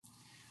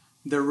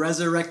The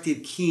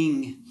resurrected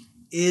King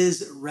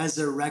is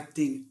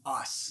resurrecting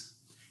us.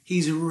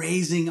 He's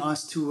raising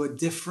us to a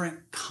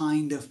different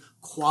kind of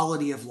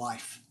quality of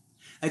life,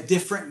 a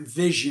different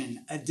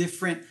vision, a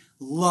different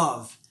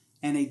love,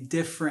 and a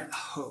different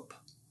hope.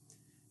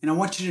 And I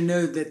want you to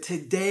know that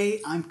today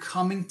I'm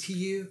coming to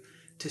you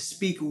to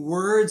speak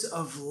words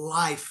of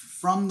life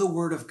from the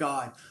Word of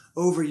God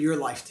over your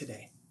life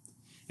today.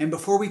 And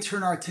before we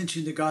turn our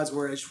attention to God's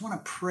Word, I just want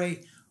to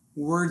pray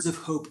words of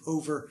hope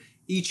over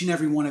each and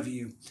every one of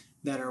you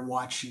that are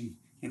watching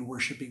and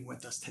worshiping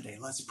with us today.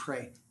 Let's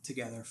pray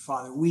together.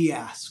 Father, we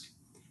ask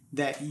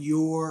that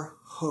your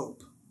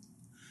hope,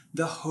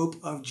 the hope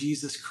of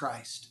Jesus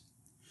Christ,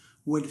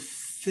 would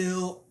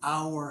fill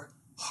our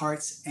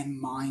hearts and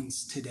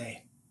minds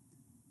today.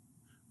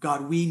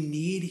 God, we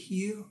need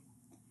you,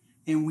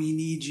 and we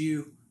need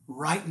you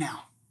right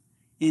now,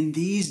 in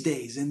these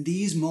days, in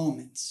these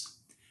moments,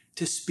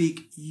 to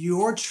speak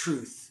your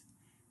truth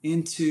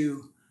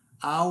into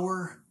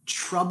our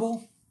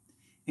trouble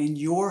and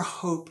your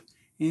hope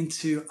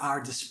into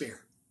our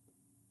despair.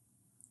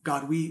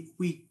 God,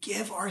 we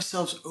give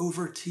ourselves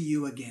over to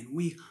you again.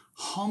 We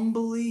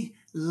humbly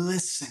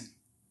listen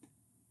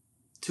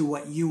to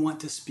what you want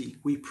to speak.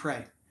 We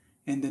pray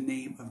in the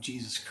name of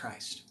Jesus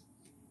Christ.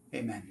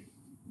 Amen.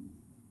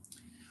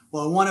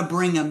 Well, I want to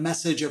bring a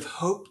message of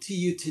hope to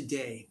you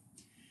today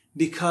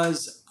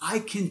because I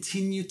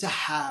continue to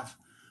have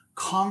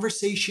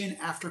conversation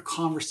after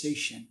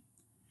conversation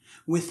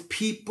with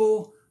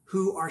people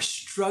who are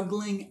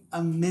struggling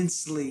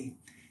immensely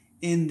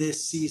in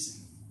this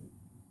season.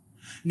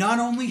 Not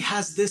only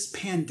has this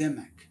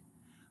pandemic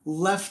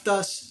left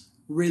us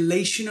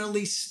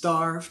relationally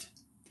starved,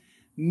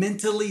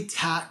 mentally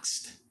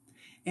taxed,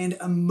 and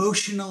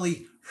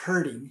emotionally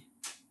hurting,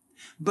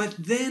 but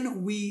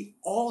then we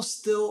all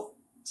still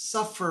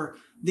suffer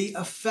the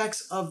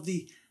effects of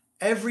the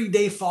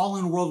everyday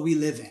fallen world we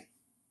live in.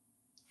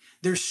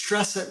 There's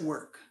stress at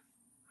work.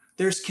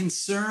 There's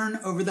concern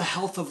over the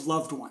health of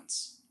loved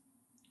ones.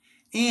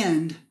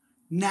 And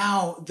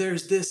now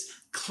there's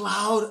this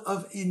cloud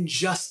of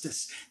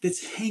injustice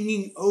that's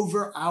hanging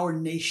over our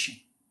nation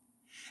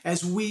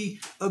as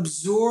we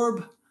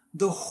absorb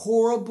the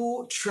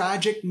horrible,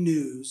 tragic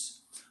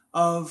news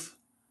of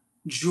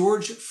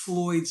George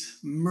Floyd's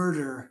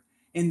murder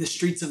in the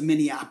streets of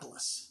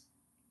Minneapolis.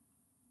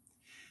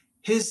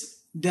 His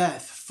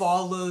death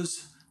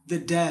follows the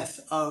death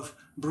of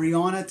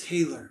Breonna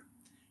Taylor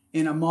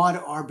and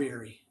Ahmaud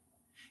Arbery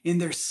in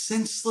their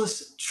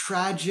senseless,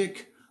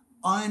 tragic,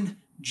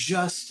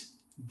 unjust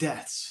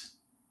deaths.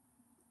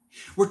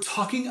 We're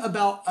talking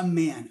about a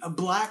man, a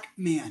black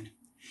man,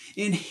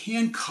 in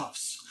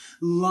handcuffs,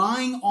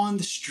 lying on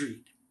the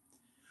street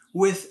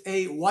with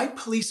a white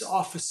police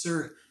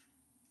officer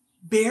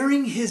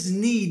bearing his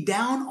knee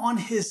down on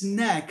his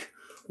neck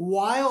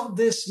while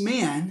this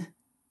man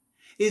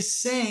is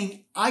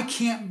saying, "I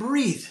can't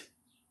breathe.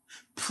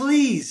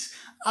 Please,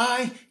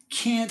 I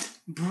can't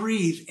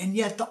breathe." And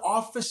yet the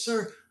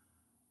officer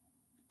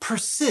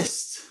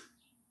persists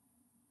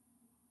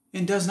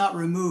and does not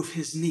remove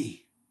his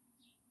knee.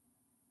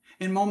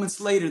 And moments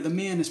later, the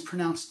man is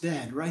pronounced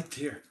dead right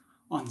there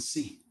on the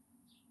scene.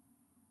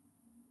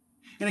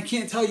 And I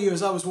can't tell you,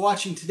 as I was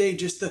watching today,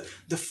 just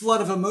the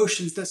flood of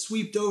emotions that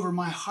swept over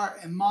my heart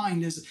and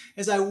mind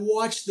as I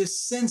watched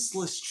this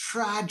senseless,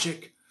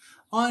 tragic,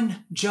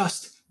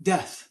 unjust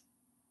death.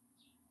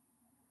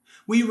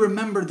 We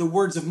remember the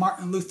words of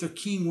Martin Luther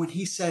King when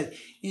he said,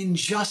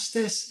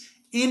 "Injustice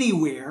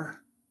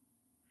anywhere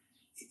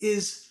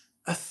is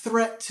a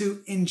threat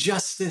to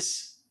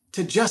justice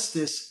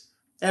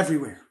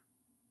everywhere."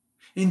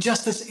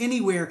 Injustice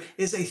anywhere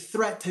is a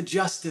threat to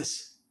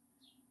justice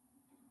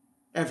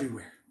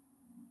everywhere.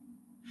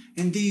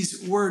 And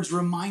these words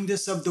remind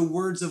us of the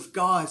words of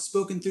God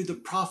spoken through the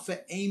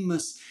prophet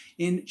Amos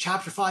in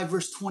chapter 5,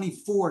 verse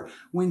 24,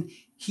 when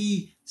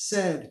he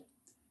said,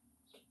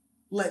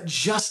 "Let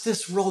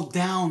justice roll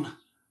down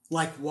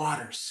like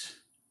waters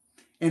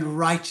and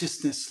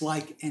righteousness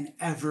like an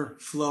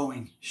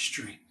ever-flowing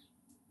stream."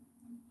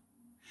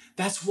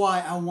 That's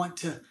why I want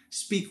to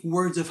speak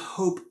words of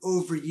hope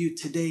over you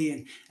today.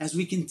 And as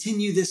we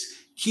continue this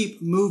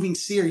Keep Moving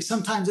series,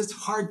 sometimes it's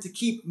hard to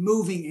keep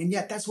moving. And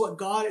yet that's what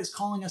God is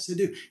calling us to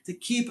do, to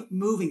keep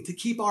moving, to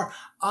keep our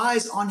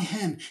eyes on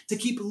him, to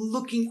keep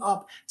looking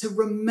up, to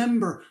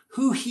remember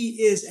who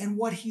he is and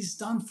what he's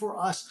done for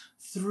us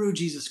through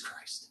Jesus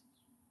Christ.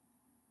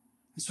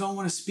 And so I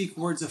want to speak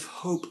words of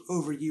hope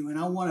over you. And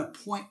I want to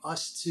point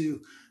us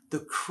to the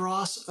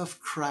cross of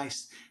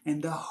Christ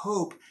and the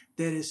hope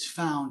that is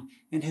found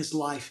in his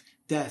life,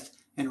 death,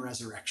 and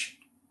resurrection.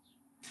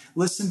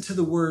 Listen to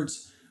the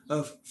words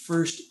of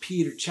 1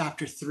 Peter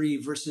chapter 3,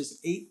 verses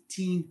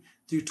 18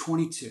 through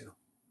 22,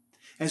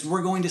 as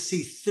we're going to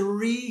see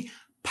three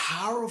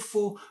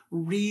powerful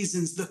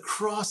reasons the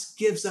cross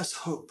gives us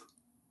hope.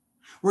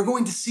 We're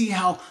going to see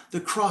how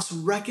the cross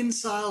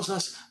reconciles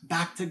us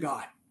back to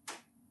God,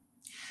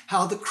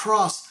 how the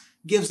cross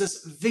gives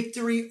us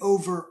victory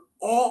over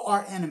all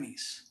our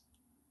enemies,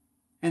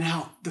 and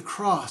how the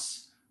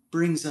cross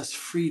brings us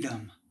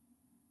freedom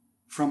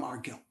from our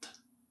guilt.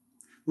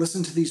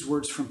 Listen to these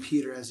words from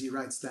Peter as he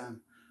writes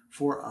them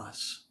for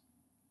us.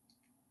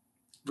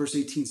 Verse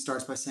 18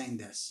 starts by saying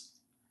this: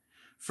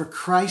 "For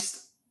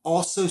Christ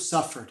also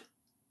suffered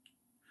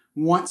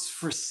once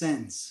for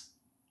sins,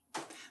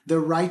 the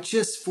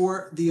righteous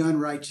for the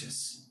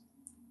unrighteous,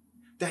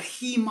 that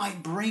he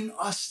might bring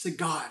us to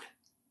God,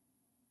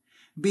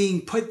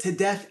 being put to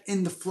death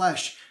in the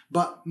flesh,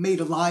 but made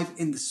alive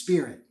in the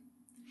spirit,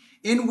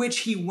 in which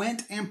he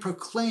went and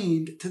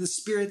proclaimed to the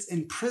spirits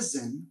in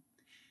prison,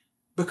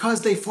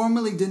 because they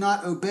formerly did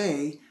not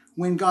obey,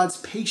 when God's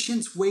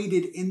patience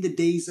waited in the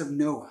days of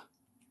Noah,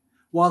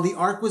 while the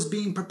ark was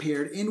being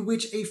prepared, in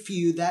which a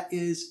few, that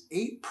is,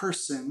 8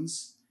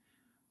 persons,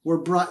 were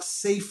brought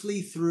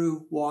safely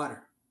through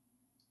water.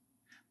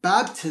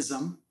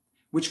 Baptism,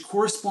 which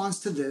corresponds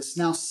to this,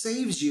 now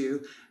saves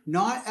you,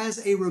 not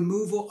as a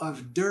removal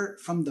of dirt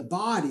from the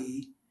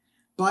body,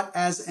 but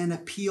as an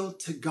appeal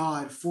to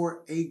God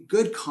for a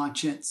good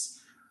conscience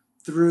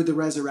through the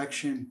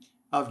resurrection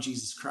of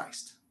Jesus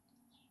Christ,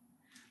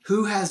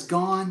 who has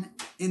gone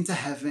into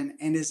heaven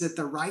and is at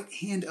the right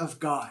hand of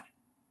God,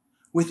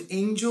 with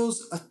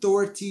angels,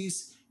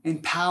 authorities,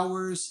 and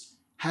powers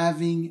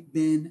having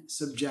been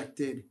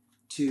subjected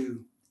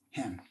to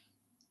him."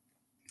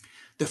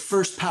 The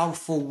first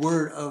powerful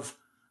word of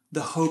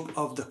the hope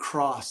of the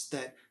cross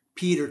that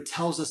Peter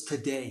tells us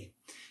today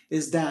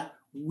is that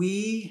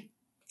we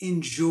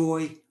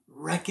enjoy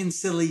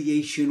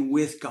reconciliation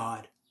with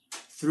God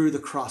through the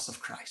cross of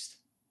Christ.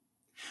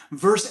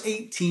 Verse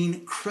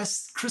 18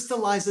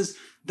 crystallizes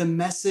the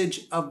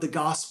message of the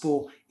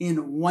gospel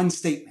in one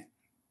statement: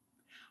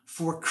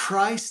 "For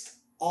Christ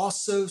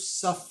also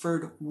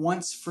suffered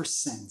once for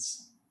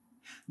sins,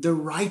 the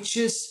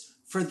righteous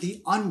for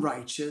the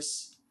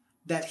unrighteous,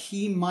 that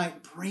he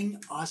might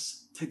bring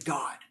us to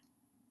God."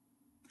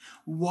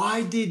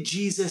 Why did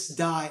Jesus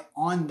die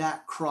on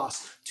that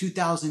cross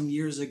 2,000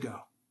 years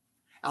ago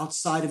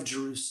outside of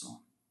Jerusalem?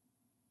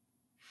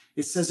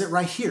 It says it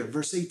right here.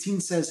 Verse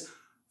 18 says,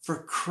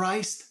 "For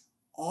Christ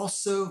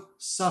also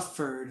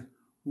suffered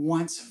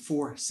once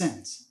for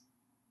sins."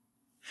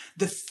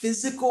 The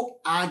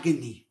physical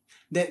agony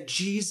that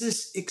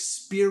Jesus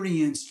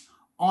experienced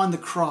on the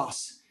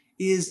cross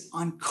is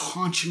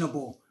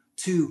unconscionable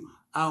to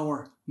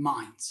our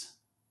minds.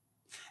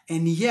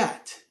 And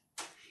yet,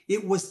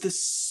 it was the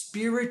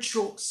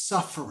spiritual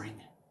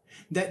suffering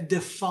that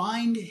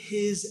defined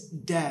his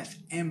death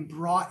and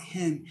brought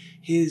him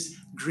his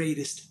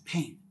greatest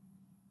pain.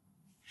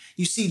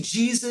 You see,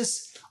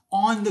 Jesus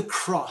on the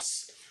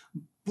cross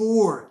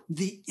bore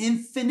the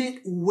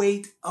infinite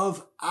weight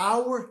of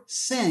our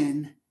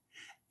sin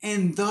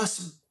and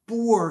thus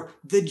bore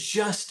the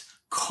just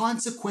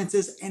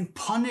consequences and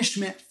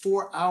punishment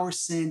for our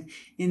sin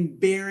in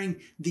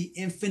bearing the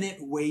infinite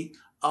weight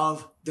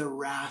of the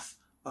wrath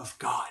of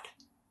God.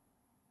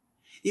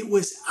 It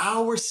was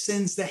our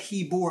sins that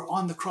he bore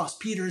on the cross.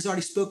 Peter has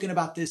already spoken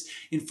about this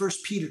in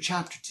 1 Peter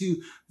chapter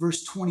 2,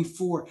 verse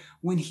 24,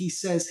 when he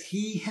says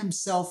he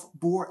himself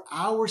bore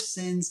our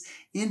sins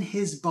in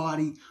his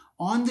body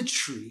on the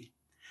tree,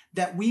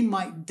 that we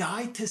might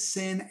die to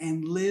sin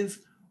and live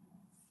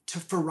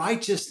for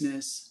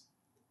righteousness.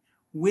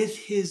 With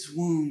his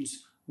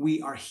wounds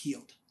we are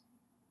healed.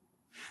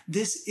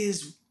 This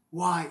is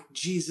why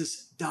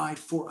Jesus died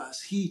for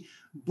us. He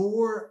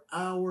bore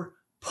our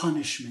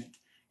punishment.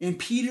 And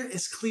Peter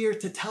is clear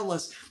to tell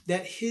us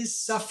that his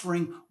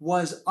suffering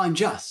was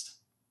unjust.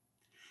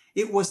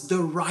 It was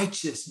the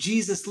righteous.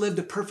 Jesus lived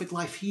a perfect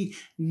life. He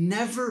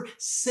never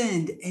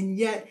sinned, and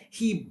yet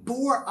he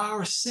bore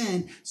our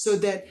sin so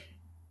that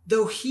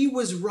though he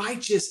was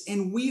righteous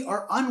and we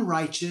are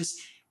unrighteous,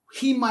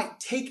 he might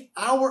take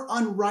our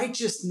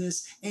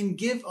unrighteousness and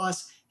give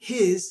us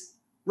his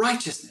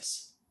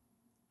righteousness.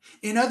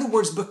 In other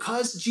words,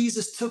 because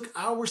Jesus took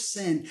our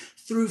sin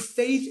through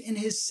faith in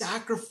his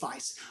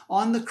sacrifice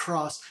on the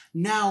cross,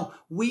 now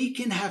we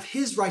can have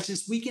his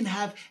righteousness. We can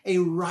have a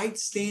right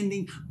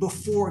standing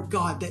before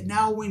God, that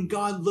now when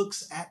God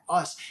looks at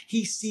us,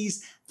 he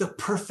sees the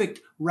perfect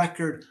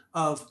record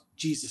of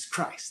Jesus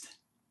Christ.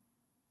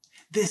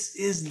 This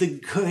is the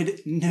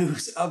good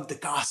news of the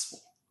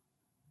gospel.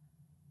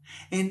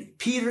 And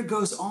Peter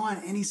goes on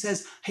and he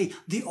says, hey,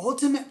 the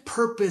ultimate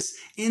purpose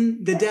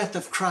in the death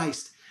of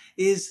Christ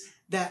is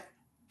that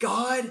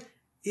God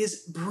is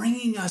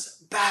bringing us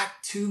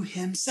back to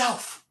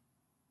himself.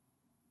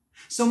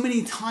 So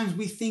many times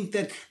we think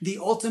that the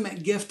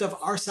ultimate gift of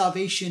our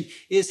salvation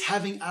is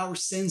having our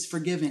sins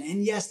forgiven.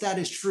 And yes, that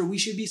is true. We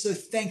should be so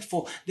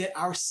thankful that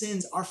our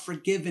sins are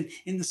forgiven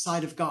in the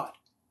sight of God.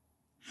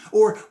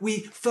 Or we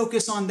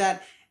focus on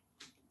that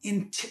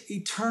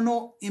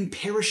eternal,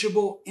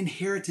 imperishable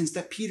inheritance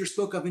that Peter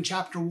spoke of in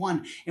chapter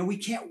 1. And we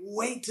can't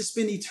wait to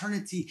spend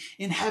eternity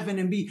in heaven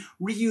and be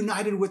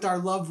reunited with our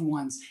loved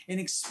ones and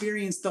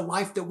experience the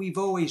life that we've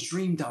always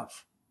dreamed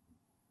of.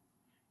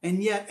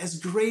 And yet,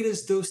 as great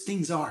as those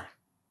things are,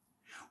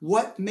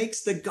 what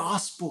makes the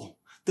gospel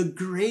the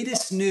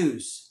greatest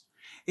news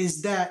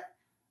is that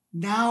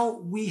now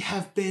we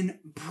have been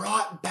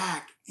brought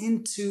back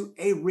into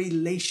a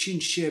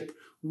relationship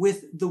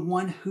with the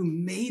one who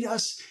made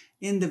us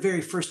in the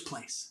very first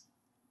place?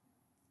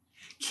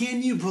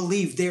 Can you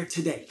believe there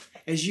today,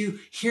 as you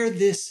hear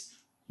this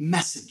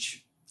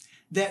message,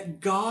 that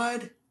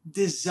God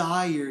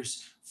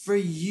desires for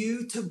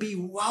you to be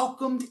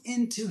welcomed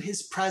into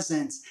his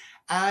presence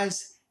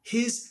as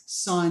his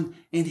son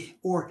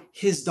or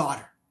his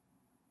daughter?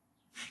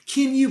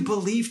 Can you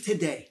believe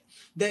today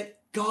that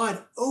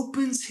God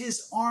opens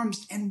his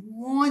arms and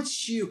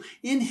wants you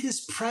in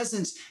his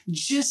presence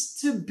just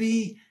to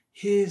be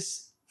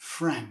his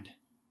friend?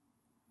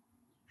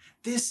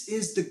 This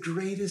is the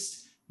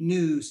greatest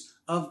news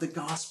of the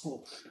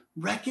gospel.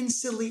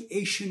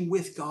 Reconciliation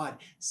with God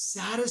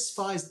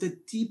satisfies the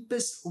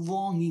deepest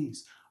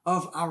longings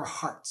of our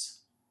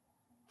hearts.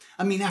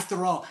 I mean,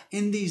 after all,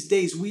 in these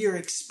days, we are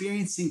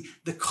experiencing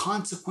the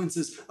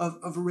consequences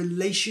of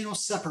relational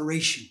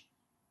separation.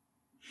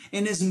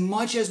 And as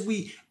much as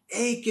we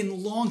ache and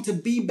long to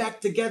be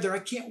back together, I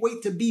can't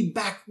wait to be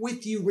back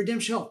with you,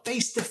 Redemption Hill,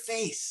 face to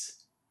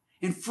face.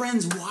 And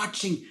friends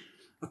watching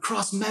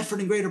across Medford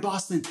and Greater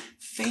Boston,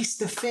 face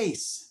to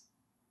face.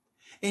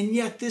 And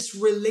yet this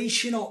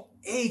relational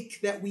ache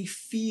that we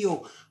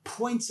feel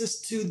points us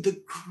to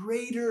the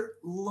greater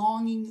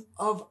longing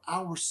of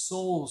our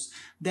souls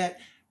that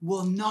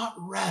will not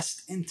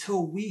rest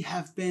until we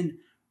have been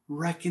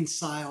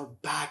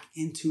reconciled back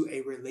into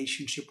a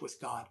relationship with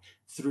God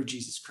through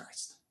Jesus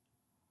Christ.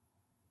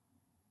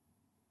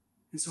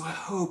 And so I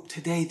hope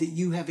today that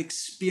you have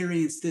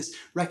experienced this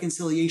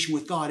reconciliation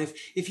with God.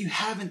 If you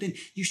haven't, then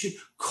you should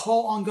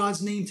call on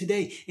God's name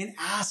today and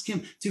ask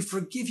him to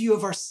forgive you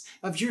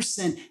of your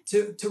sin,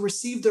 to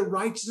receive the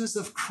righteousness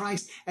of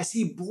Christ as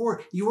he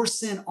bore your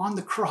sin on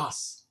the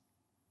cross.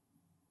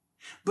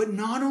 But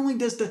not only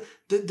does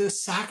the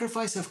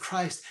sacrifice of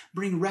Christ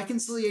bring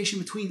reconciliation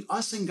between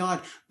us and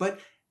God, but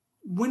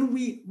when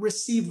we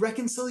receive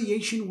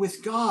reconciliation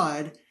with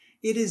God,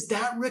 it is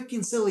that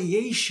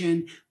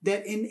reconciliation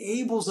that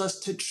enables us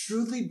to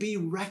truly be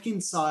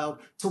reconciled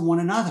to one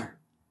another.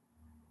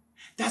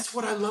 That's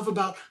what I love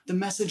about the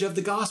message of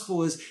the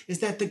gospel is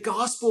that the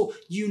gospel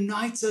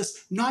unites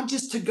us not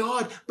just to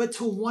God, but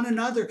to one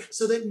another,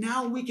 so that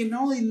now we can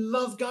not only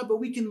love God, but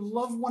we can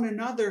love one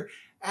another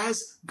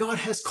as God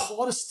has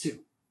called us to.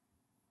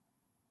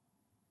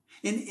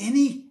 And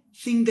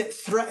anything that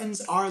threatens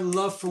our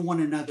love for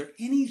one another,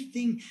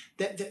 anything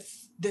that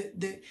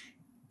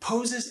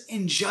poses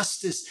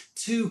injustice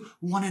to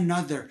one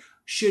another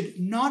should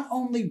not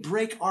only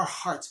break our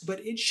hearts, but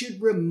it should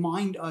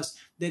remind us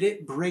that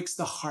it breaks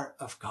the heart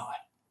of God.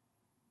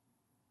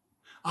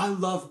 I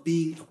love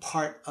being a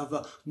part of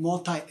a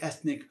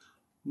multi-ethnic,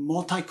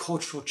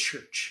 multicultural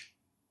church.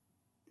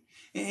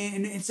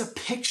 And it's a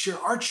picture.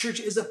 Our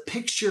church is a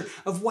picture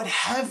of what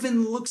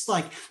heaven looks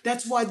like.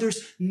 That's why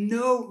there's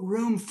no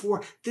room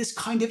for this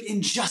kind of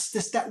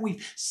injustice that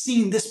we've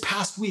seen this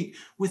past week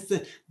with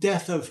the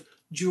death of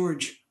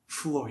George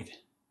Floyd.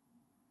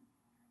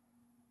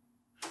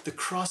 The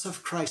cross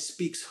of Christ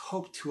speaks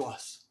hope to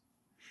us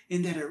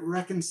in that it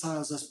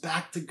reconciles us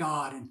back to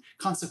God and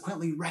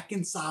consequently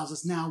reconciles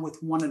us now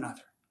with one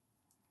another.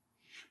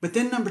 But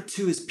then number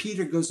 2, as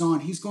Peter goes on,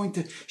 he's going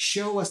to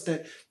show us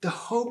that the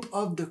hope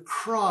of the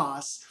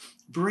cross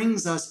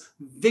brings us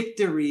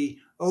victory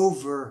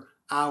over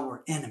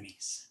our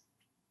enemies.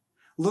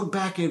 Look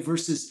back at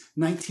verses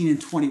 19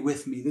 and 20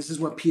 with me. This is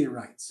what Peter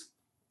writes.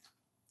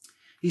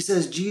 He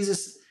says,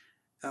 Jesus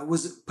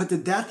was put to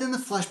death in the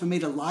flesh, but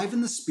made alive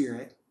in the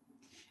spirit,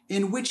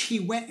 in which he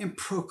went and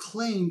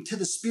proclaimed to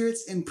the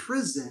spirits in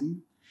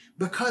prison,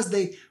 because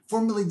they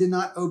formerly did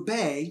not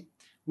obey,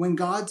 when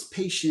God's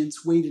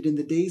patience waited in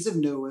the days of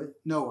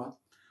Noah,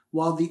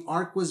 while the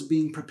ark was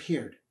being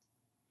prepared,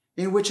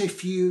 in which a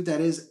few, that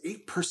is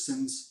 8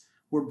 persons,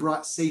 were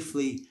brought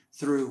safely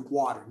through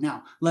water.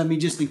 Now, let me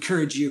just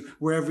encourage you,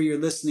 wherever you're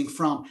listening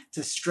from,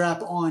 to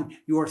strap on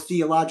your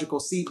theological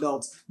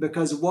seatbelts,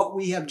 because what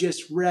we have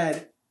just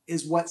read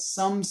is what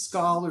some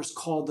scholars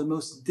call the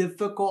most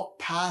difficult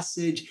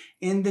passage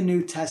in the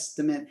New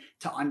Testament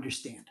to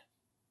understand.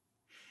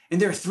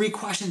 And there are 3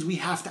 questions we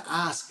have to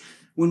ask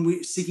when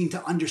we're seeking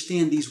to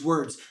understand these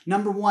words.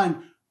 Number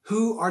 1,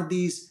 who are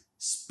these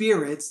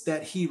spirits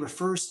that he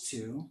refers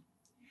to?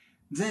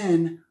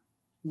 Then,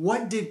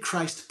 what did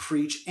Christ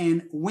preach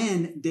and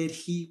when did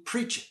he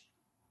preach it?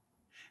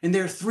 And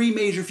there are 3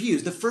 major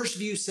views. The first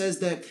view says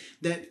that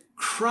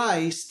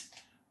Christ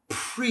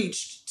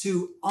preached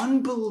to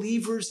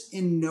unbelievers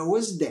in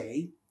Noah's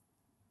day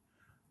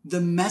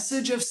the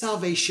message of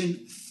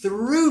salvation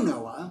through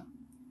Noah,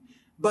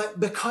 but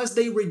because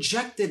they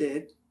rejected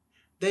it,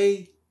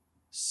 they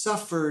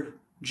suffered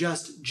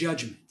just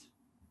judgment.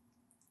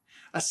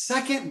 A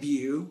second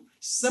view,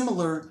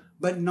 similar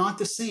but not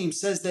the same,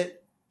 says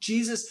that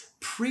Jesus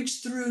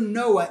preached through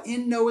Noah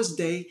in Noah's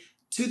day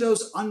to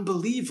those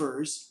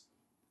unbelievers,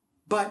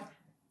 but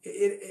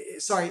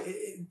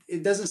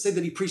it doesn't say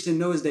that he preached in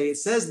Noah's day. It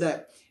says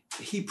that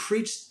he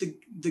preached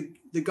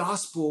the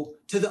gospel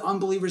to the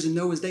unbelievers in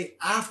Noah's day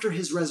after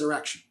his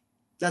resurrection.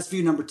 That's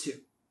view number 2.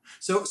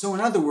 So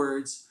in other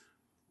words,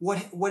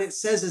 what it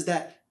says is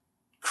that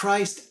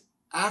Christ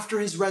after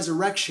his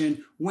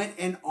resurrection, went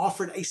and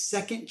offered a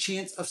second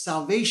chance of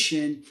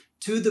salvation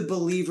to the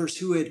believers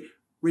who had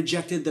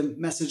rejected the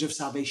message of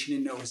salvation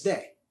in Noah's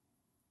day.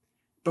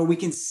 But we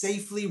can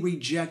safely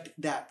reject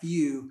that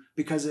view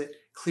because it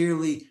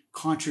clearly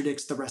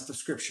contradicts the rest of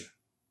Scripture.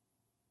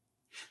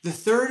 The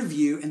third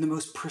view, and the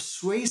most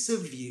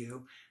persuasive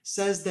view,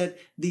 says that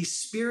the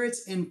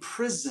spirits in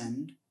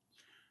prison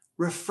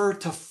refer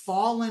to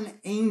fallen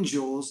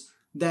angels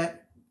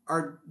that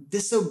are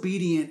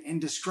disobedient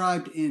and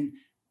described in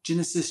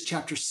Genesis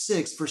chapter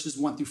 6, verses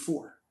 1 through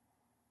 4.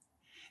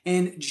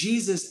 And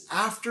Jesus,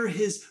 after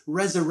his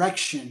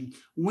resurrection,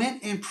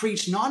 went and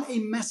preached not a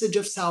message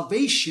of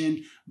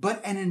salvation,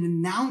 but an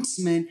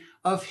announcement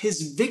of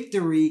his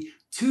victory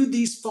to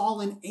these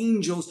fallen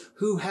angels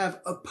who have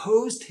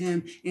opposed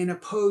him and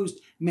opposed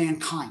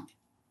mankind.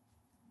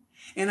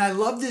 And I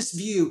love this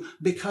view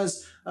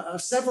because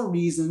of several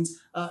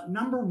reasons.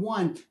 Number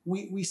one,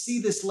 we see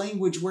this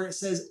language where it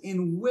says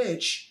in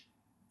which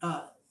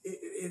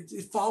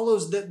it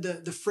follows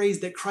the phrase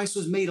that Christ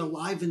was made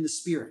alive in the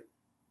Spirit.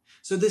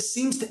 So this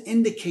seems to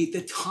indicate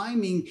the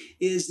timing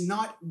is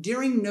not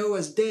during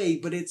Noah's day,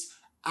 but it's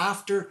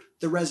after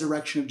the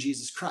resurrection of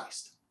Jesus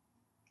Christ.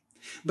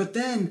 But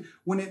then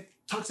when it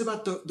talks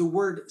about the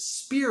word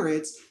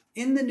spirits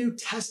in the New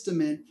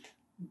Testament,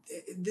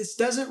 this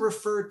doesn't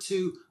refer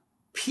to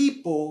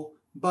people,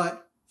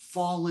 but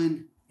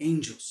fallen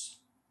angels.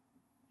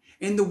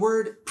 And the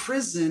word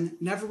prison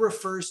never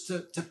refers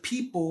to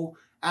people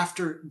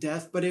after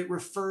death, but it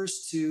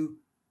refers to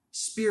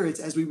spirits,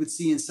 as we would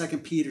see in 2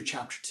 Peter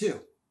chapter 2.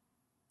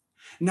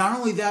 Not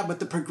only that, but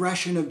the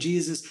progression of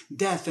Jesus'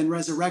 death and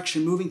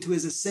resurrection, moving to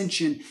his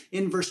ascension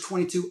in verse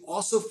 22,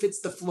 also fits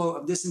the flow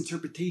of this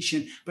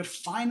interpretation. But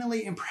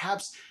finally, and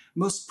perhaps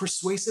most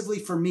persuasively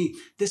for me,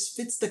 this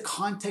fits the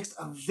context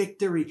of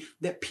victory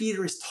that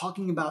Peter is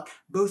talking about,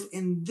 both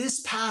in this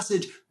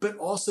passage, but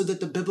also that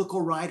the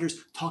biblical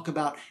writers talk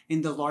about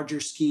in the larger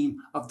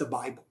scheme of the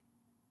Bible.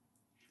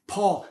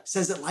 Paul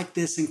says it like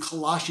this in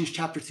Colossians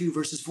chapter 2,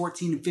 verses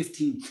 14 and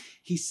 15.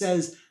 He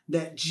says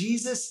that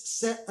Jesus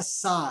set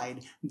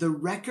aside the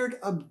record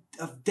of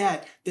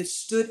debt that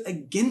stood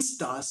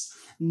against us,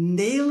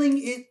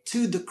 nailing it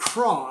to the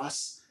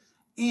cross.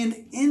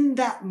 And in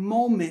that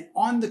moment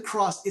on the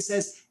cross, it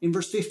says in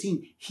verse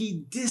 15,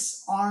 he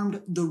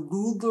disarmed the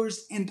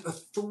rulers and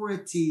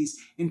authorities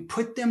and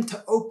put them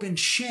to open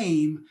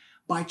shame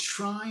by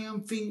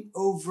triumphing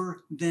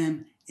over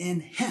them in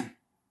him.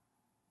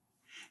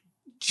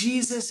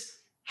 Jesus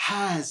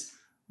has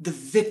the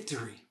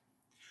victory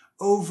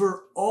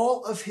over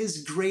all of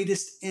his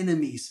greatest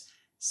enemies,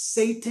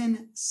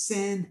 Satan,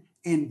 sin,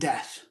 and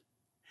death.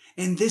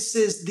 And this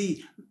is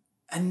the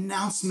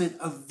announcement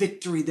of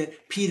victory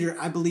that Peter,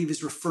 I believe,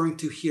 is referring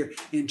to here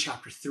in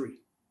chapter 3.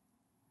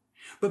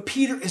 But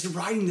Peter is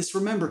writing this,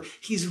 remember,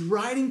 he's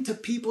writing to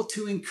people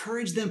to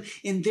encourage them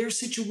in their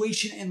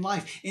situation in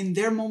life, in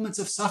their moments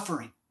of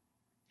suffering.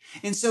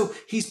 And so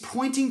he's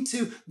pointing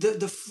to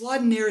the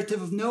flood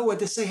narrative of Noah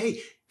to say,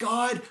 hey,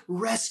 God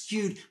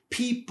rescued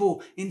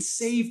people and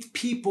saved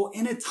people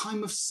in a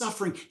time of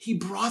suffering. He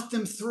brought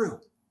them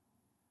through.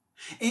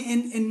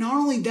 And not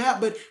only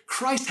that, but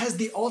Christ has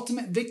the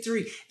ultimate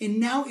victory. And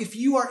now if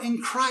you are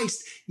in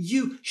Christ,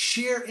 you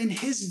share in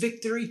his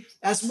victory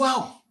as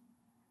well.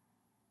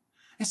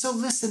 And so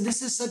listen,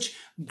 this is such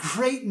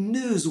great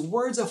news,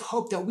 words of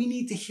hope that we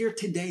need to hear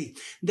today,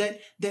 that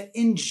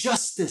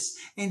injustice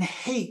and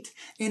hate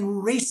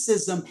and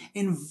racism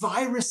and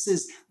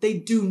viruses, they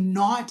do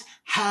not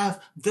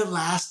have the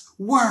last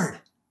word.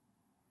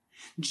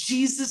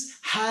 Jesus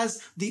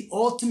has the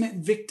ultimate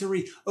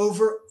victory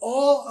over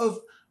all of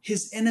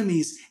his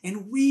enemies,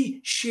 and we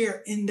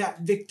share in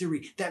that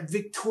victory, that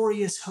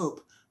victorious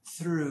hope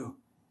through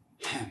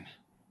him.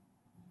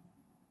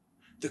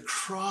 The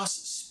cross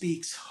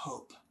speaks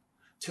hope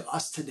to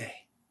us today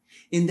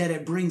in that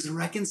it brings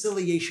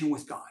reconciliation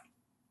with God.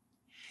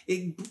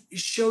 It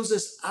shows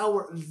us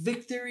our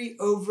victory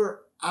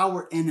over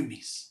our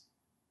enemies.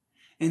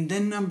 And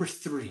then number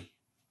 3,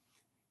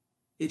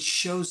 it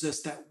shows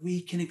us that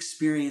we can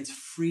experience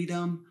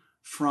freedom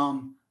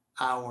from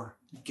our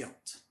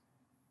guilt.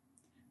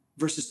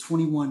 Verses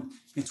 21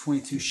 and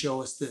 22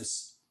 show us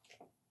this,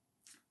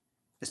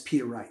 as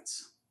Peter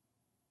writes.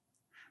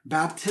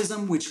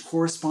 Baptism, which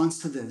corresponds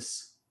to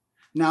this,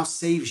 now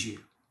saves you,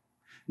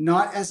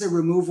 not as a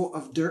removal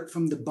of dirt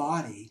from the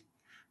body,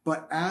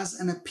 but as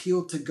an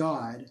appeal to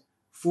God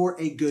for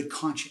a good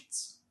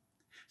conscience.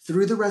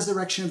 Through the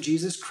resurrection of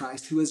Jesus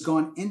Christ, who has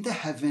gone into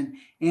heaven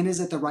and is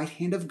at the right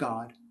hand of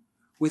God,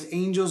 with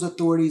angels,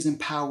 authorities, and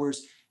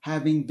powers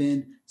having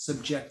been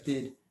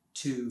subjected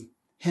to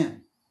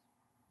him.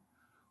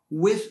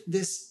 With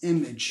this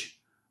image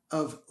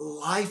of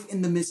life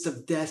in the midst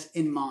of death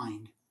in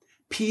mind,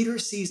 Peter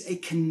sees a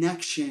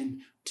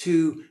connection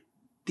to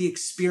the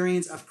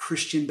experience of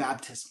Christian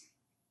baptism.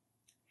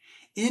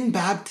 In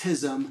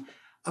baptism,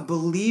 a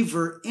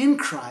believer in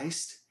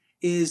Christ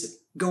is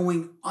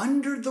going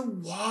under the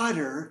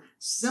water,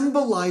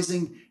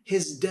 symbolizing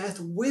his death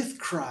with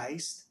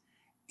Christ,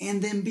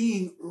 and then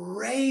being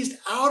raised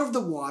out of the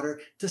water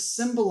to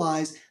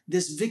symbolize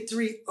this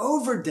victory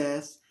over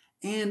death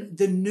and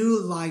the new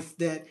life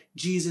that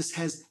Jesus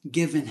has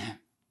given him.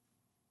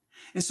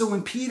 And so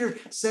when Peter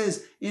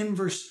says in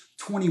verse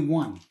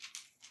 21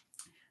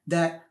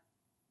 that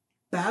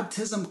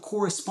baptism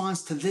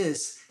corresponds to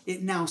this,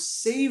 it now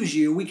saves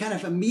you, we kind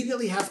of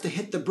immediately have to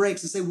hit the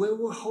brakes and say,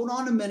 well, hold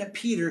on a minute,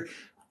 Peter.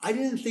 I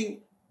didn't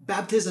think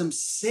baptism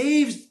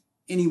saves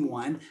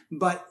anyone,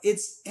 but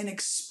it's an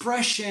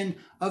expression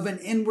of an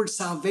inward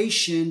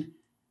salvation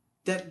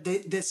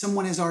that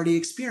someone has already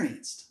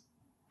experienced.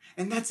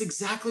 And that's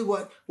exactly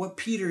what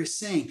Peter is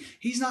saying.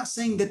 He's not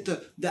saying that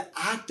the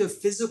act of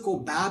physical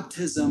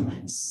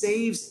baptism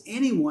saves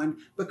anyone,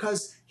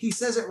 because he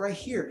says it right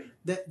here,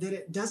 that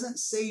it doesn't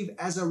save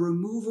as a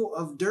removal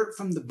of dirt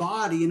from the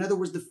body. In other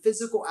words, the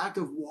physical act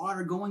of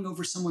water going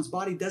over someone's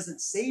body doesn't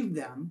save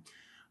them.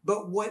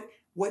 But what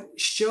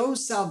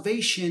shows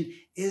salvation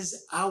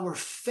is our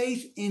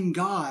faith in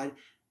God,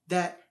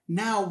 that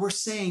now we're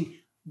saying,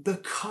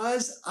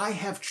 because I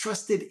have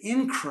trusted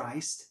in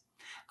Christ,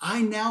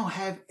 I now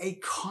have a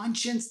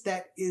conscience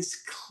that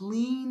is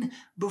clean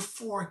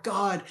before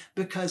God,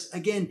 because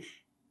again,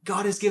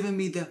 God has given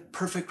me the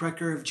perfect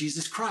record of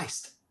Jesus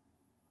Christ.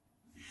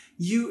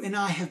 You and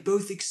I have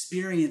both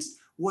experienced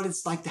what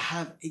it's like to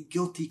have a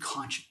guilty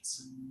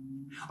conscience.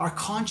 Our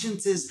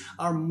conscience is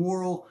our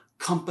moral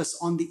compass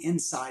on the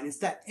inside. It's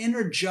that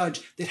inner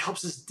judge that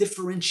helps us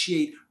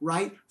differentiate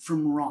right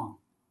from wrong.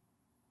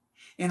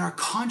 And our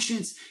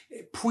conscience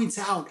points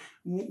out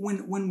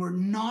when we're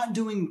not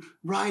doing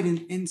right.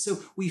 And so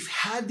we've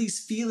had these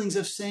feelings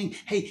of saying,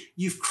 hey,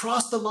 you've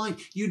crossed the line.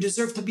 You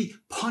deserve to be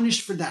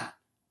punished for that.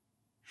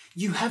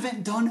 You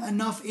haven't done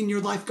enough in your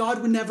life.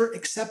 God would never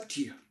accept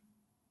you.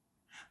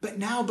 But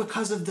now,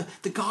 because of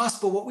the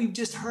gospel, what we've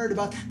just heard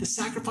about the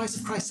sacrifice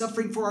of Christ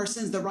suffering for our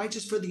sins, the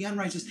righteous for the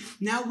unrighteous,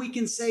 now we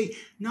can say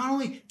not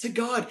only to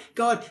God,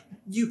 God,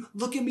 you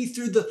look at me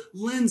through the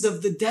lens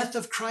of the death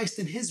of Christ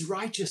and his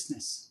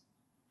righteousness.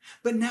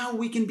 But now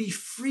we can be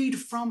freed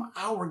from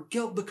our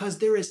guilt, because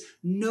there is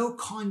no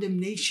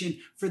condemnation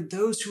for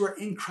those who are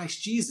in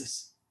Christ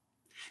Jesus.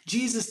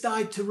 Jesus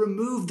died to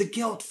remove the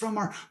guilt from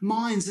our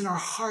minds and our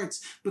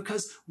hearts,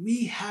 because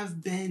we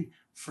have been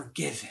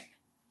forgiven.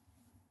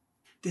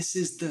 This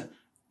is the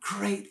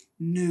great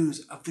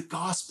news of the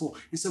gospel.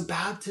 And so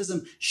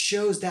baptism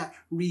shows that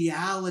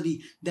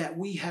reality, that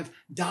we have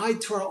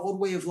died to our old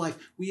way of life.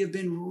 We have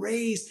been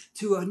raised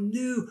to a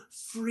new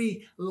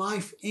free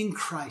life in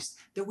Christ,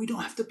 that we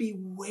don't have to be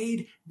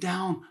weighed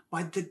down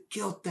by the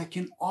guilt that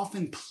can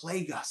often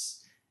plague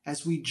us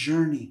as we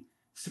journey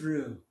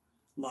through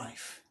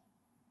life.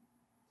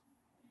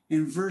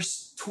 In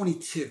verse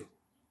 22,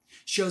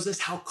 shows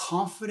us how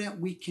confident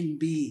we can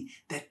be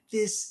that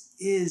this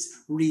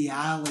is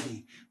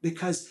reality,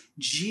 because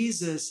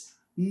Jesus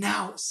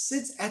now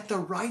sits at the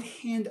right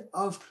hand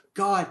of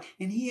God,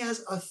 and he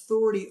has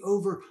authority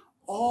over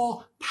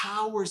all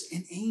powers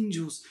and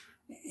angels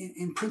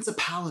and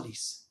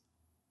principalities.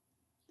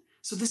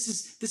 So this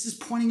is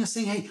pointing us,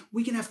 saying, hey,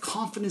 we can have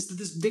confidence that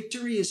this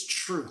victory is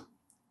true,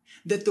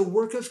 that the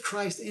work of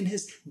Christ in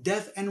his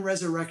death and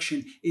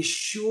resurrection is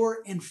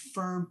sure and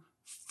firm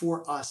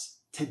for us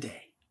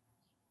today.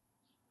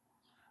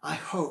 I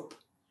hope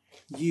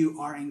you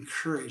are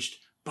encouraged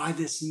by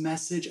this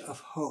message of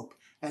hope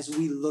as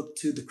we look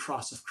to the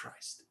cross of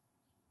Christ.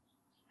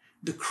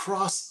 The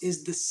cross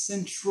is the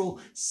central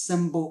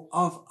symbol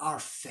of our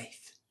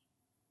faith.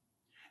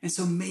 And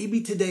so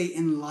maybe today,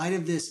 in light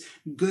of this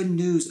good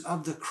news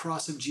of the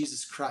cross of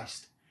Jesus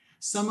Christ,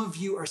 some of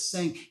you are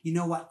saying, you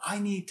know what, I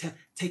need to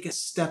take a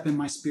step in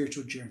my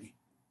spiritual journey.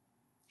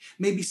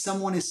 Maybe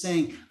someone is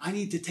saying, I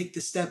need to take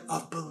the step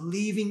of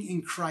believing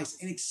in Christ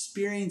and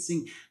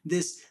experiencing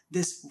this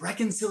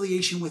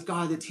reconciliation with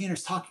God that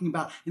Tanner's talking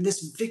about, and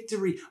this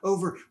victory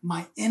over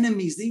my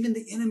enemies, even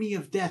the enemy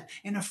of death,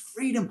 and a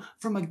freedom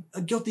from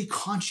a guilty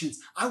conscience.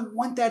 I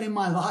want that in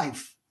my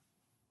life.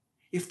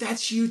 If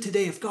that's you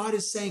today, if God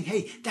is saying,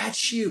 hey,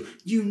 that's you,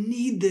 you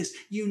need this,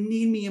 you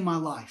need me in my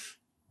life,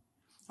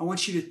 I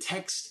want you to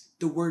text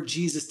the word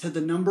Jesus to the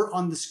number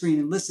on the screen.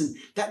 And listen,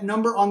 that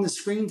number on the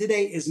screen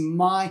today is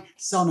my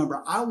cell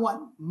number. I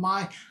want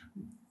my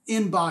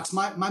inbox,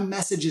 my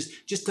messages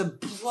just to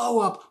blow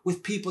up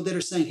with people that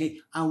are saying, hey,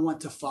 I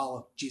want to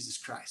follow Jesus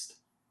Christ.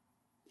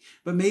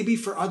 But maybe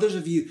for others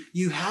of you,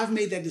 you have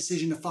made that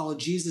decision to follow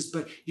Jesus,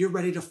 but you're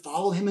ready to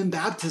follow him in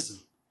baptism,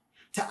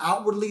 to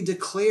outwardly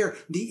declare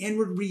the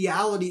inward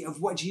reality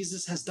of what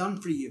Jesus has done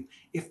for you.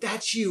 If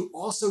that's you,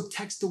 also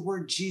text the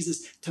word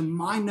Jesus to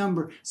my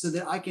number so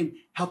that I can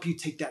help you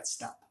take that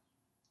step.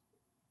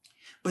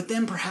 But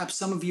then perhaps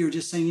some of you are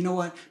just saying, you know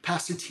what,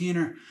 Pastor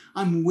Tanner,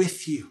 I'm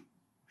with you.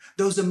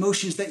 Those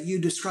emotions that you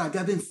described,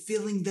 I've been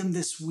feeling them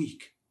this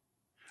week.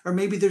 Or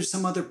maybe there's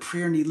some other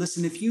prayer need.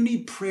 Listen, if you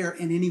need prayer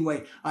in any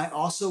way, I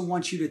also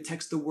want you to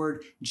text the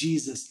word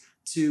Jesus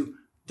to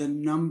the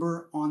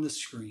number on the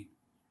screen.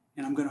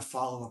 And I'm going to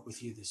follow up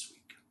with you this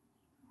week.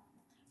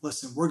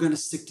 Listen, we're going to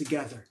stick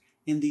together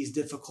in these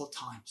difficult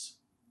times.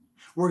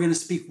 We're going to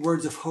speak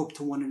words of hope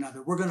to one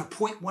another. We're going to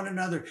point one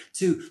another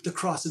to the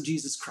cross of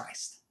Jesus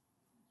Christ.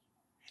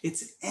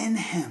 It's in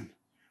him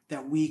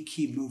that we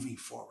keep moving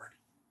forward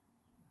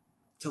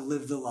to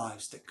live the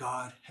lives that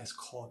God has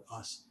called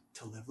us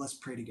to live. Let's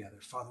pray together.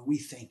 Father, we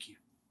thank you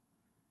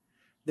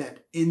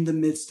that in the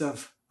midst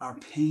of our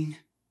pain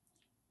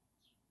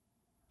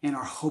and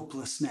our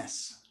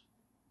hopelessness,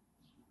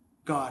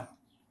 God,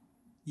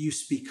 you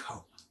speak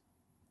hope.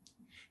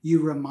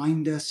 You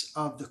remind us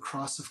of the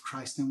cross of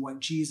Christ and what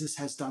Jesus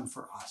has done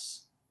for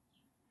us.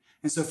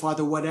 And so,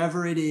 Father,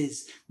 whatever it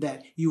is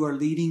that you are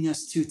leading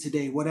us to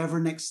today, whatever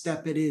next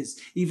step it is,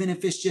 even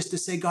if it's just to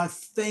say, God,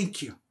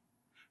 thank you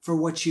for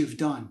what you've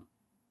done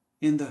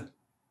in the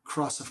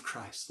cross of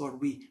Christ.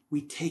 Lord,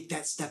 we take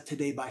that step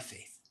today by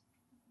faith.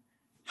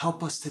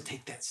 Help us to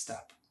take that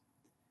step.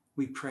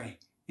 We pray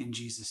in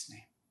Jesus'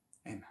 name.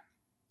 Amen.